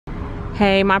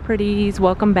Hey my pretties,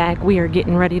 welcome back. We are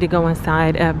getting ready to go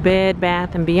inside Bed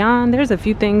Bath & Beyond. There's a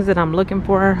few things that I'm looking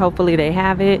for. Hopefully they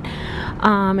have it,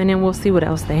 and then we'll see what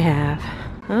else they have.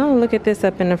 Oh, look at this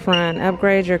up in the front.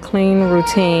 Upgrade your clean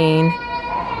routine.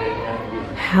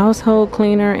 Household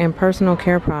cleaner and personal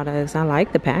care products. I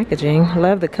like the packaging.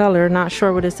 Love the color. Not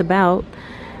sure what it's about.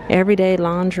 Everyday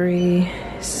laundry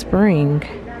spring.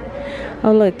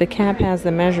 Oh look, the cap has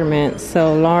the measurements.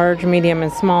 So large, medium,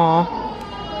 and small.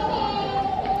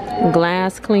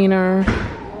 Glass cleaner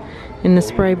in the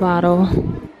spray bottle.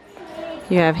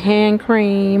 You have hand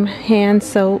cream, hand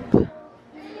soap,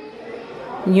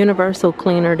 universal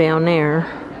cleaner down there.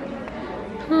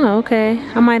 Oh, okay.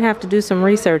 I might have to do some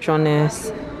research on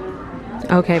this.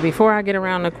 Okay, before I get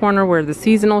around the corner where the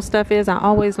seasonal stuff is, I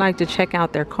always like to check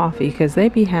out their coffee because they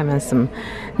be having some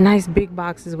nice big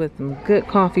boxes with some good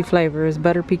coffee flavors.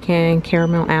 Butter pecan,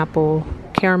 caramel apple,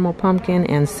 caramel pumpkin,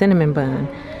 and cinnamon bun.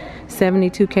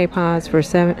 72 K-Pods for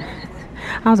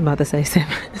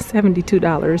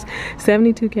 $72.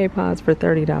 72 K-Pods for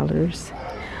 $30.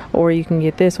 Or you can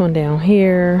get this one down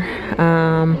here.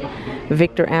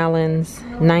 Victor Allen's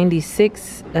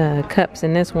 96 cups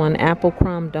in this one. Apple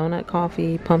crumb donut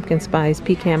coffee, pumpkin spice,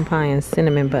 pecan pie, and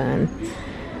cinnamon bun.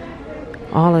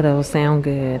 All of those sound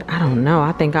good. I don't know.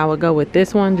 I think I would go with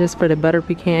this one just for the butter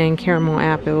pecan, caramel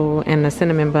apple, and the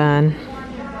cinnamon bun.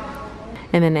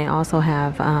 And then they also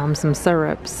have some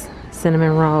syrups.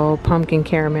 Cinnamon roll, pumpkin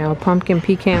caramel, pumpkin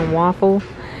pecan waffle.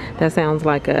 That sounds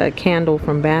like a candle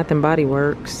from Bath & Body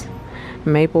Works.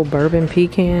 Maple bourbon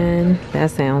pecan.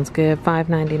 That sounds good.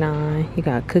 $5.99. You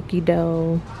got cookie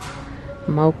dough,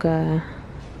 mocha,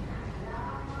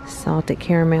 salted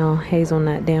caramel,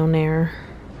 hazelnut down there.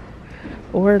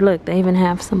 Or look, they even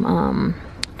have some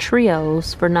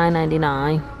trios for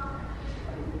 $9.99.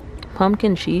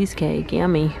 Pumpkin cheesecake.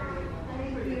 Yummy.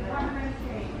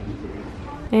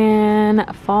 And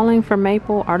Falling for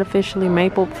Maple, artificially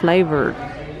maple flavored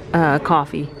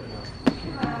coffee.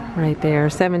 Right there,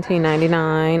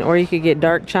 $17.99. Or you could get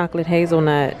dark chocolate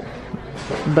hazelnut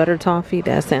butter toffee.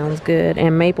 That sounds good.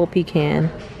 And maple pecan.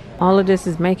 All of this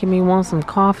is making me want some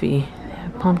coffee.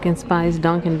 Pumpkin spice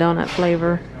Dunkin' Donut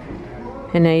flavor.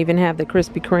 And they even have the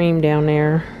Krispy Kreme down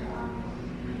there.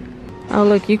 Oh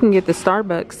look, you can get the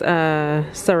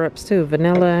Starbucks syrups too.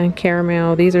 Vanilla and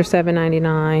caramel. These are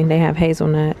 $7.99. They have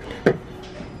hazelnut.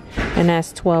 And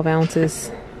that's 12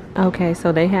 ounces. Okay,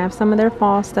 so they have some of their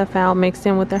fall stuff out mixed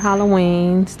in with their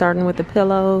Halloween. Starting with the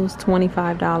pillows,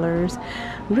 $25.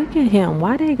 Look at him.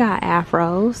 Why they got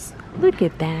afros? Look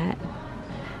at that.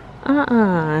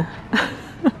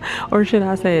 Or should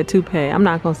I say a toupee? I'm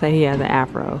not going to say he has an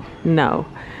afro. No,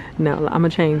 I'm going to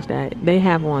change that. They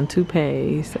have on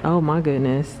toupees. Oh my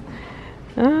goodness.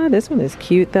 This one is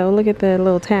cute though. Look at the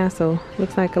little tassel.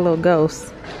 Looks like a little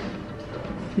ghost.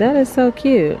 That is so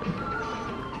cute.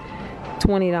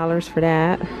 $20 for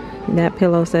that. That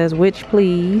pillow says, "Which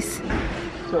please?"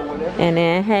 And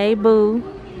then Hey Boo.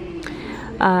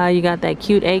 You got that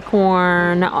cute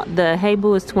acorn. The Hey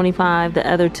Boo is $25. The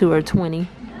other two are $20.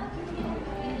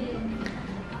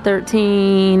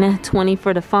 $13.20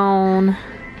 for the phone.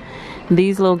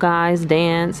 These little guys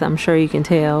dance. I'm sure you can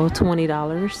tell. $20.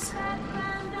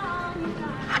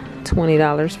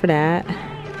 $20 for that.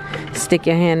 Stick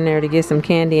your hand in there to get some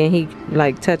candy and he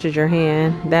like touches your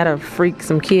hand. That'll freak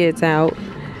some kids out.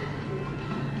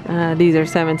 These are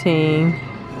 $17.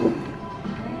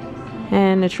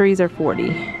 And the trees are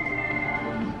 $40.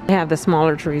 They have the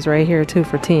smaller trees right here too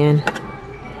for $10.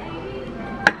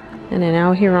 And then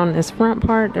out here on this front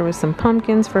part, there was some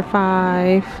pumpkins for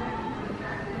 $5.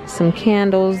 Some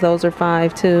candles, those are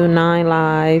 $5 too. 9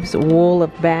 lives. Wool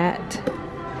of bat.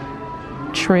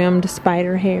 Trimmed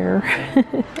spider hair.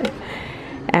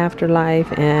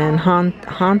 Afterlife and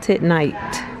Haunted Night.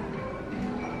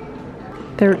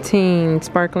 $13.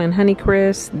 Sparkling Honey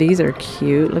Crisp. These are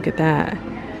cute. Look at that.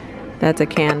 That's a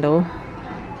candle.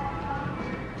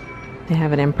 They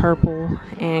have it in purple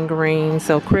and green.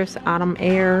 So Crisp Autumn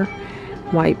Air,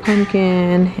 white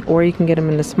pumpkin, or you can get them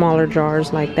in the smaller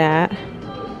jars like that.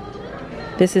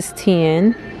 This is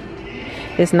 10.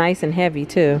 It's nice and heavy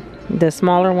too. The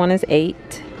smaller one is 8.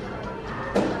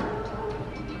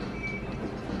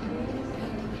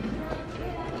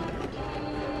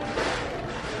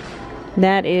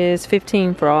 That is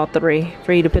 15 for all three,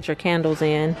 for you to put your candles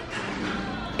in.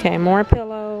 Okay, more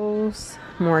pillows,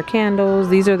 more candles.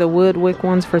 These are the wood wick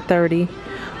ones for 30,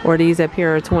 or these up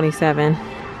here are 27.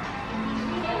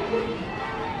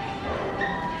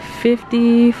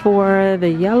 50 for the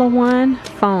yellow one,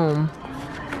 foam.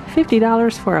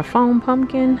 $50 for a foam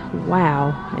pumpkin.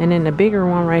 Wow. And then the bigger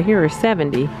one right here is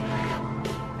 70.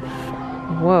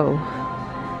 Whoa.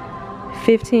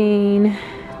 15,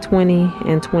 20,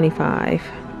 and 25.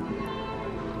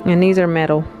 And these are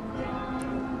metal.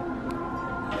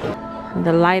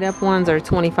 The light up ones are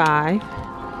 25.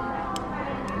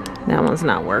 That one's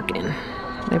not working.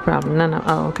 They probably none of,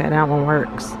 oh okay, that one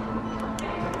works.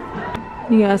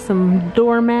 You got some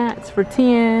doormats for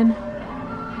 10.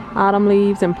 Autumn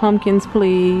leaves and pumpkins,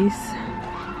 please.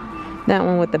 That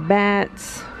one with the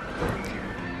bats.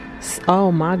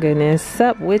 Oh my goodness,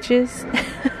 sup witches.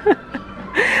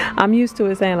 I'm used to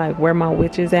it saying like where my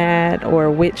witches at or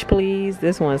witch please.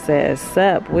 This one says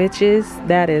sup witches.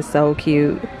 That is so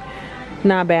cute.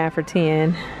 Not bad for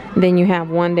 10. Then you have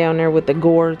one down there with the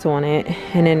gourds on it,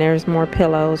 and then there's more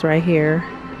pillows right here.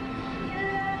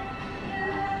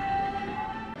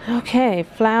 Okay,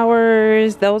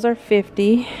 flowers, those are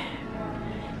 50.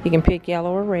 You can pick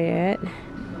yellow or red.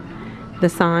 The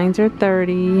signs are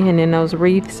 30, and then those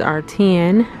wreaths are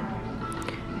 10.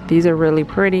 These are really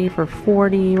pretty for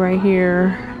 40 right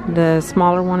here. The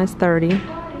smaller one is 30.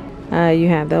 You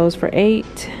have those for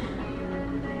 8.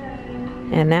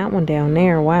 And that one down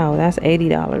there, wow, that's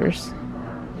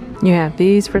 $80. You have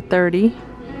these for 30.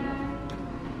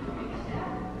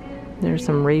 There's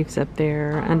some wreaths up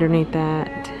there underneath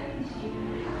that.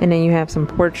 And then you have some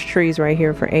porch trees right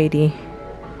here for 80.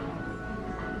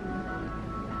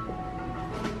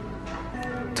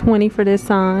 20 for this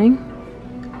sign.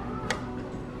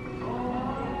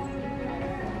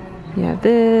 You have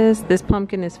this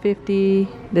pumpkin is 50.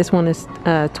 This one is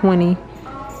 20.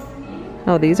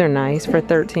 Oh, these are nice for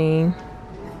 13.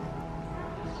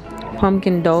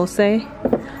 Pumpkin dulce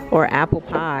or apple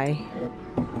pie.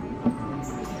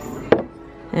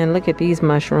 And look at these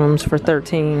mushrooms for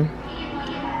 13.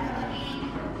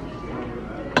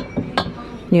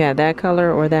 You have that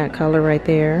color or that color right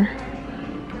there.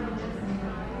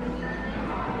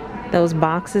 Those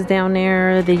boxes down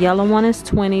there, the yellow one is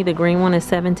 20, the green one is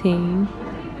 17.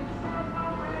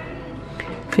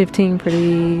 15 for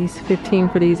these, 15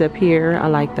 for these up here. I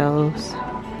like those.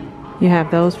 You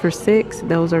have those for 6,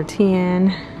 those are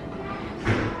 10.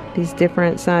 These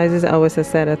different sizes, oh, it's a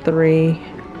set of 3.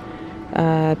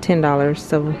 $10,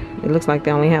 so it looks like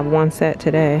they only have one set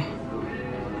today.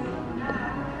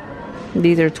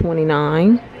 These are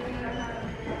 29.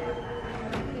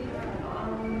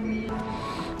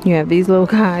 You have these little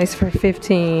guys for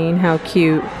 15. How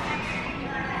cute.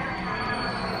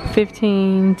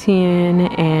 15, 10,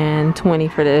 and 20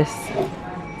 for this.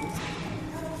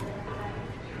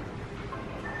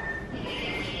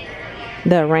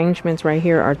 The arrangements right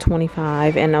here are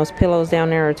 25, and those pillows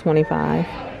down there are 25.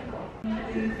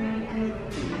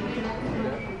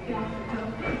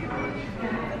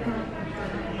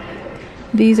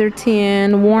 These are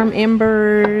 10. Warm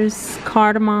embers,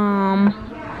 cardamom,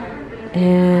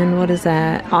 and what is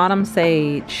that? Autumn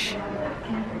sage.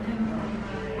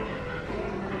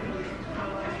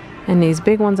 And these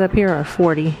big ones up here are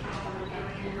 40.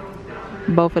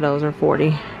 Both of those are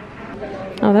 40.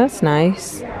 Oh, that's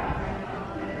nice.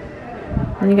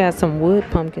 And you got some wood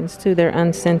pumpkins too. They're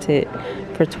unscented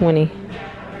for 20.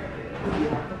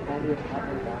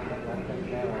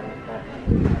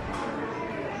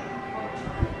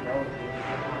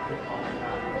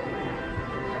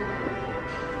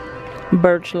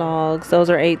 Birch logs, those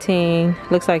are 18.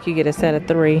 Looks like you get a set of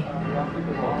 3.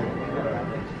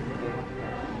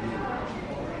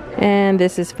 And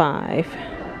this is 5.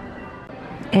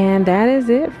 And that is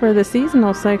it for the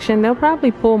seasonal section. They'll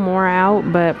probably pull more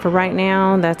out, but for right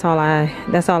now, that's all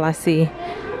I see.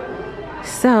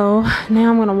 So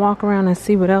now I'm gonna walk around and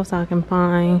see what else I can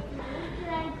find.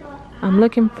 I'm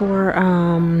looking for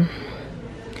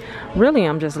really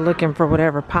I'm just looking for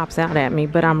whatever pops out at me,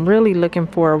 but I'm really looking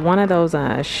for one of those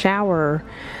shower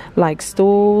like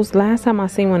stools. Last time I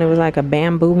seen one, it was like a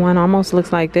bamboo one, almost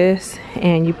looks like this,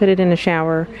 and you put it in the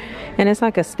shower and it's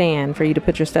like a stand for you to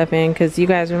put your stuff in, because you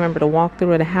guys remember to walk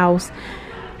through the house,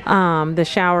 the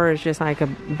shower is just like a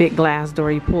big glass door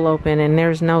you pull open, and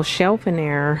there's no shelf in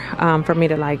there for me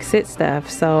to like sit stuff.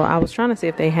 So I was trying to see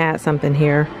if they had something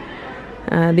here.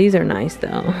 These are nice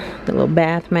though. The little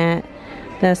bath mat,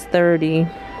 that's 30.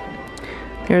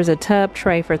 There's a tub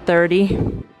tray for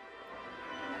 30.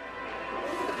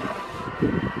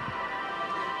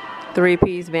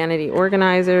 3-piece vanity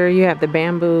organizer. You have the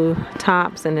bamboo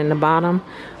tops, and then the bottom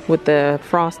with the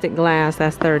frosted glass,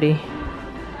 that's 30.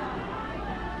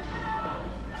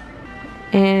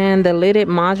 And the lidded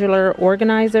modular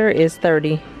organizer is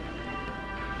 30.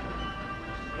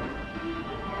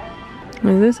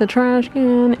 Is this a trash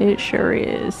can? It sure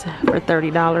is, for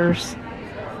 $30.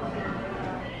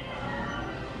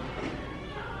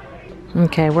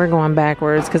 Okay, we're going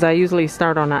backwards because I usually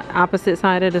start on the opposite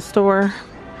side of the store.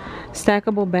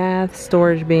 Stackable bath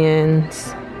storage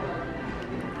bins.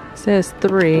 It says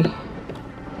 3.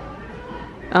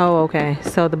 Oh, okay.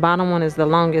 So the bottom one is the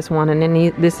longest one, and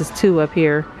then this is 2 up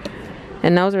here.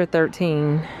 And those are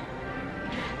 13.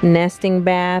 Nesting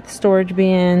bath storage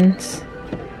bins.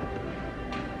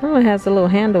 Oh, it has a little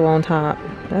handle on top.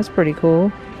 That's pretty cool.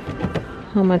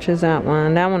 How much is that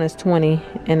one? That one is 20.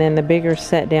 And then the bigger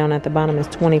set down at the bottom is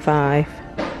 25.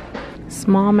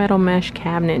 Small metal mesh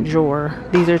cabinet drawer.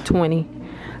 These are 20.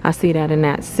 I see that in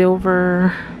that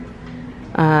silver.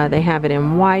 They have it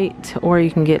in white, or you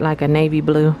can get like a navy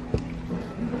blue.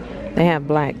 They have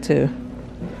black too.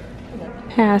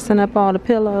 Passing up all the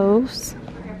pillows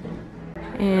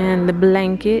and the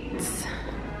blankets.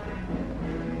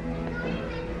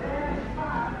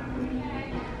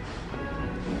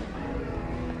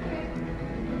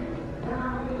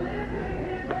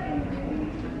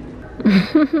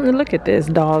 Look at this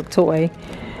dog toy.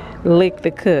 Lick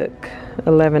the Cook,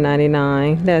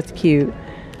 $11.99. That's cute.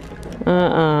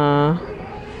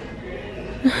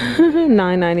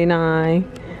 $9.99.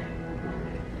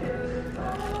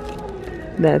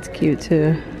 That's cute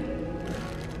too.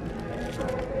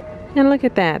 And look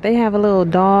at that. They have a little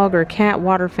dog or cat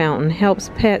water fountain. Helps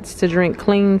pets to drink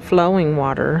clean flowing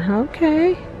water.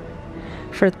 Okay.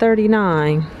 For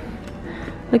 $39.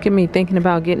 Look at me thinking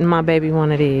about getting my baby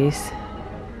one of these.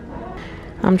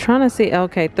 I'm trying to see,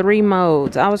 okay, 3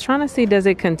 modes. I was trying to see, does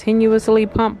it continuously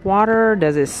pump water?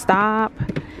 Does it stop?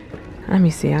 Let me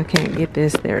see, I can't get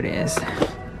this. There it is.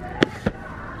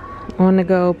 On the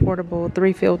go, portable,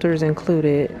 3 filters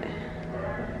included.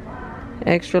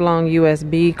 Extra long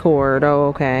USB cord. Oh,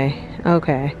 okay.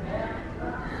 Okay.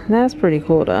 That's pretty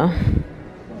cool though.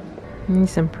 Need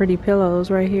some pretty pillows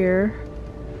right here.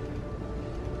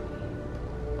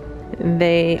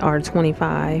 They are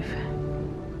 $25.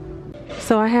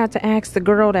 So I had to ask the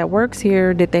girl that works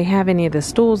here, did they have any of the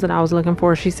stools that I was looking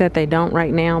for? She said they don't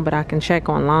right now, but I can check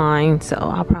online. So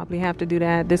I'll probably have to do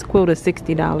that. This quilt is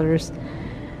 $60.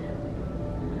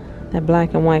 That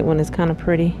black and white one is kind of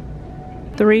pretty.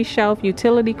 3 shelf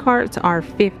utility carts are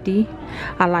 $50.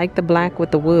 I like the black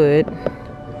with the wood.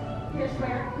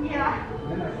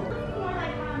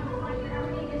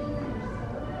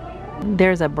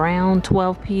 There's a brown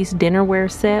 12-piece dinnerware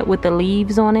set with the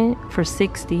leaves on it for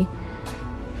 $60.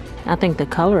 I think the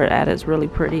color of that is really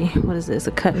pretty. What is this?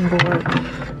 A cutting board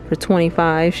for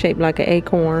 $25, shaped like an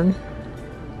acorn.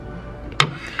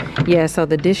 Yeah, so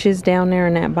the dishes down there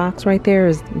in that box right there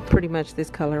is pretty much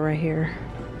this color right here.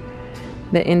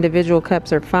 The individual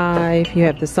cups are $5. You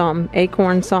have the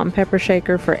acorn salt and pepper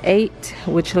shaker for $8,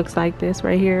 which looks like this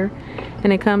right here.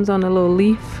 And it comes on a little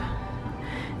leaf.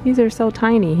 These are so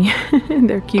tiny.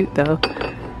 They're cute though.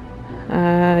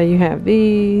 You have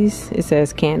these. It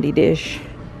says candy dish.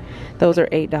 Those are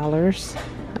 $8.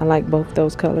 I like both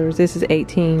those colors. This is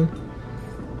 $18.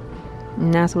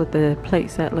 And that's what the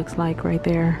plate set looks like right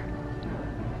there.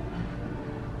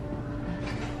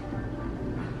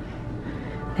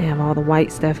 They have all the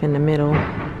white stuff in the middle.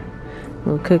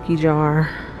 Little cookie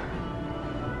jar.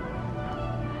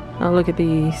 Oh, look at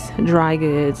these dry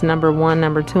goods. Number 1,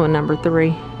 number 2, and number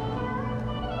 3.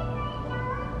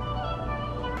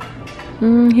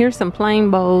 Here's some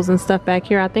plain bowls and stuff back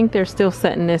here. I think they're still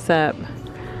setting this up.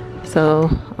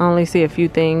 So I only see a few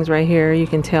things right here. You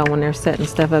can tell when they're setting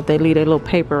stuff up. They leave a little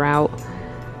paper out.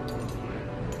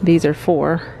 These are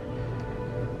 $4.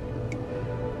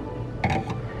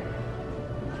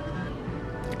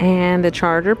 And the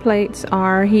charger plates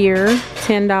are here.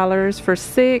 $10 for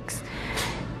 6.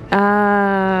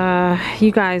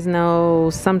 You guys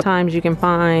know sometimes you can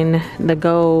find the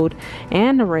gold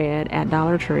and the red at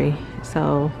Dollar Tree.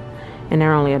 So, and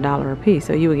they're only $1 a piece.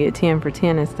 So you would get 10 for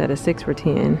 10 instead of 6 for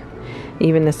 10.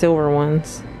 Even the silver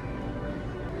ones.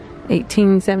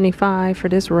 $18.75 for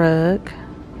this rug.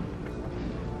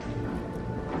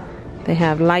 They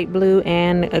have light blue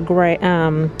and a gray,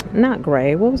 not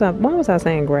gray. Why was I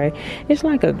saying gray? It's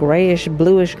like a grayish,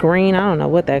 bluish green. I don't know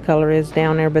what that color is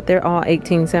down there, but they're all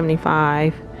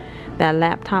 $18.75. That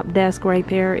laptop desk right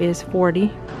there is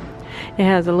 $40. It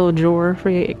has a little drawer for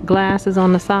your glasses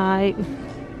on the side.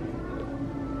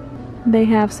 They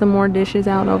have some more dishes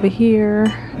out over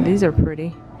here. These are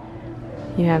pretty.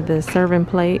 You have the serving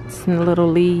plates and the little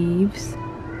leaves.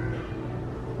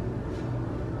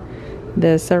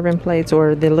 The serving plates,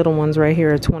 or the little ones right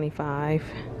here, are $25.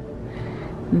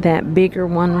 That bigger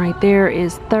one right there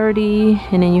is $30.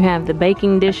 And then you have the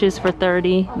baking dishes for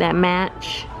 $30 that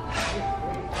match.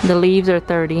 The leaves are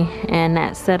 $30. And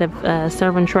that set of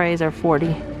serving trays are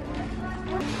 $40.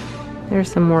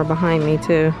 There's some more behind me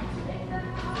too.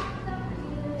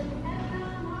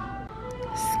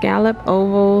 scallop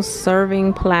oval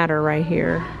serving platter right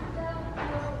here.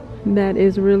 That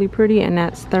is really pretty, and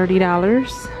that's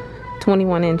 $30,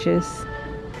 21 inches.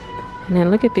 And then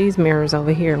look at these mirrors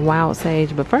over here, wild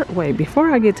sage. But first, wait,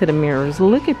 before I get to the mirrors,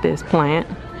 look at this plant,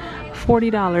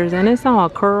 $40, and it's all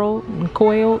curled and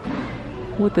coiled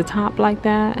with the top like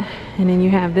that. And then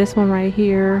you have this one right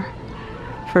here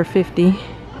for $50.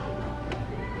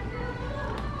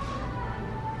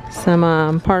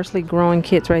 Some parsley growing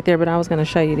kits right there, but I was going to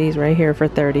show you these right here for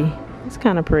 $30. It's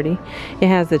kind of pretty. It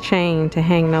has the chain to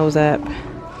hang those up.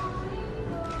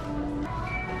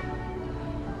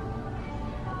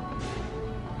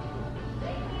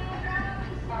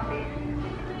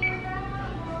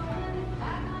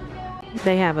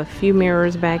 They have a few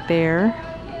mirrors back there.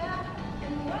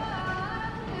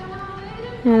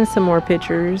 And some more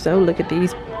pictures. Oh, look at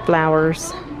these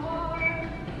flowers.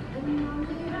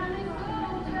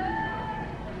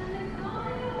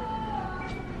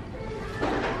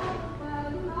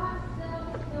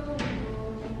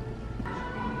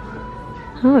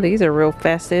 Oh, these are real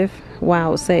festive.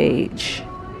 Wild sage.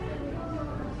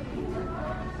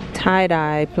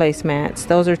 Tie-dye placemats.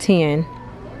 Those are 10.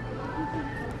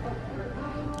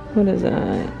 What is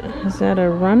that? Is that a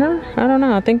runner? I don't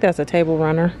know. I think that's a table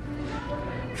runner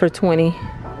for 20.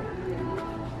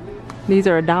 These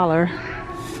are $1.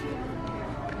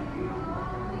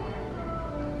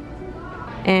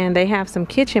 And they have some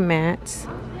kitchen mats.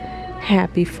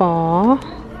 Happy fall.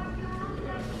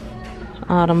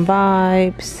 Autumn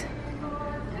vibes.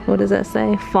 What does that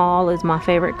say? Fall is my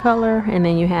favorite color. And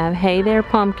then you have Hey There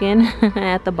Pumpkin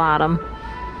at the bottom.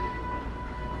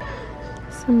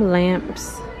 Some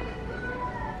lamps.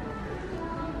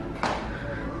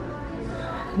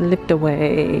 Lift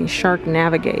Away Shark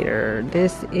Navigator.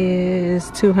 This is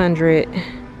 $200.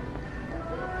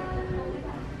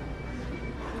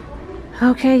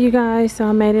 Okay, you guys, so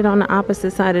I made it on the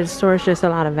opposite side of the store. It's just a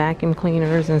lot of vacuum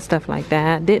cleaners and stuff like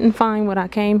that. Didn't find what I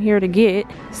came here to get,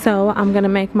 so I'm gonna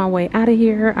make my way out of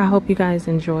here. I hope you guys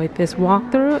enjoyed this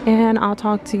walkthrough, and I'll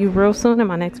talk to you real soon in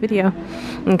my next video.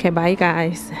 Okay, bye you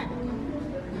guys.